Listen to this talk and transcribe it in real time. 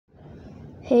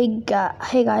Hey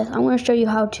guys, I'm going to show you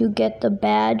how to get the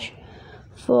badge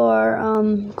for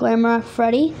Glamrock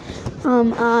Freddy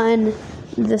on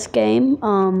this game.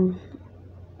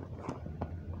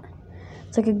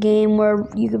 It's like a game where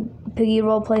you could piggy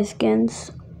roleplay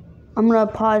skins. I'm going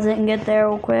to pause it and get there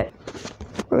real quick.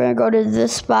 We're going to go to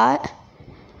this spot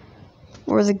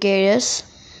where the gate is.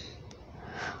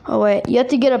 Oh wait, you have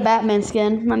to get a Batman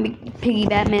skin. Let me piggy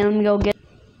Batman. Let me go get.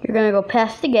 You're going to go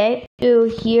past the gate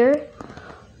to here.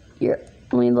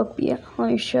 Let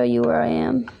me show you where I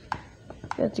am.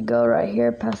 You have to go right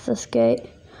here past this gate.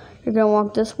 You're gonna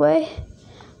walk this way,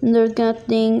 and there's gonna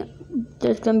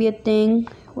be a thing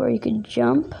where you could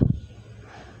jump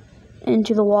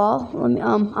into the wall.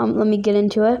 Let me get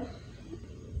into it.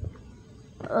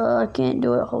 I can't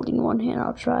do it holding one hand.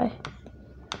 I'll try.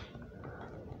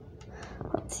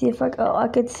 Let's see if I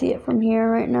could see it from here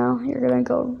right now. You're gonna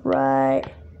go right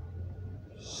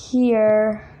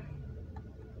here.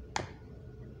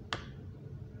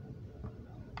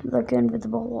 Like an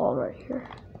invisible wall right here.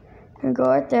 You're gonna go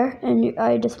right there, and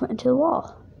I just went into the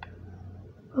wall.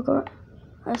 I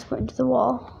just went into the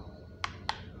wall.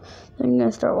 Then you're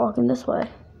gonna start walking this way.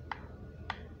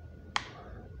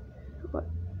 You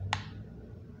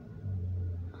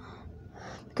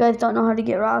guys don't know how to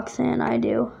get rocks, and I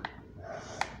do.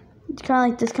 It's kind of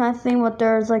like this kind of thing, but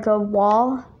there's like a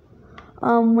wall.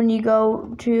 When you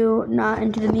go to not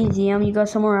into the museum, you go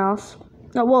somewhere else.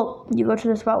 Oh, well, you go to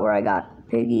the spot where I got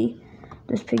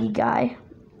this piggy guy.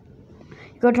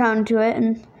 You go down to it,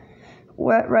 and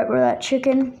right where that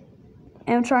chicken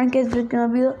animatronic is, there's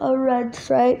gonna be a red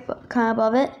stripe kind of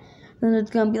above it. Then there's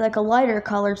gonna be like a lighter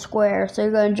colored square, so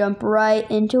you're gonna jump right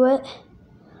into it.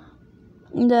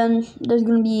 And then there's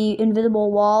gonna be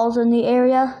invisible walls in the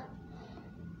area.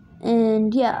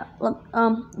 And yeah,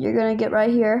 you're gonna get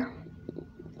right here.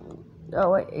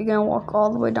 Oh wait, you're gonna walk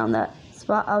all the way down that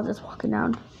spot I was just walking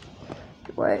down.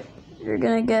 Wait. You're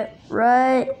gonna get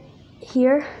right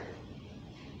here,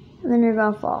 and then you're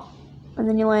gonna fall, and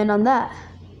then you land on that.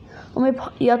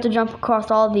 You have to jump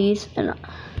across all these, and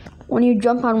when you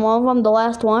jump on one of them, the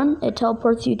last one, it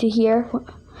teleports you to here,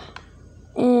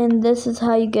 and this is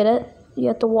how you get it. You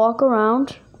have to walk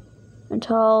around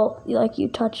until you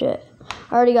touch it.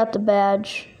 I already got the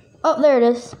badge. Oh, there it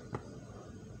is.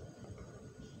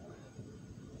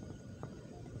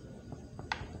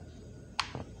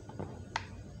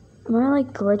 Am I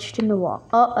glitched in the wall?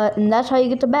 Oh, and that's how you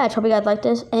get the badge. Hope you guys like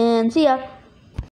this, and see ya.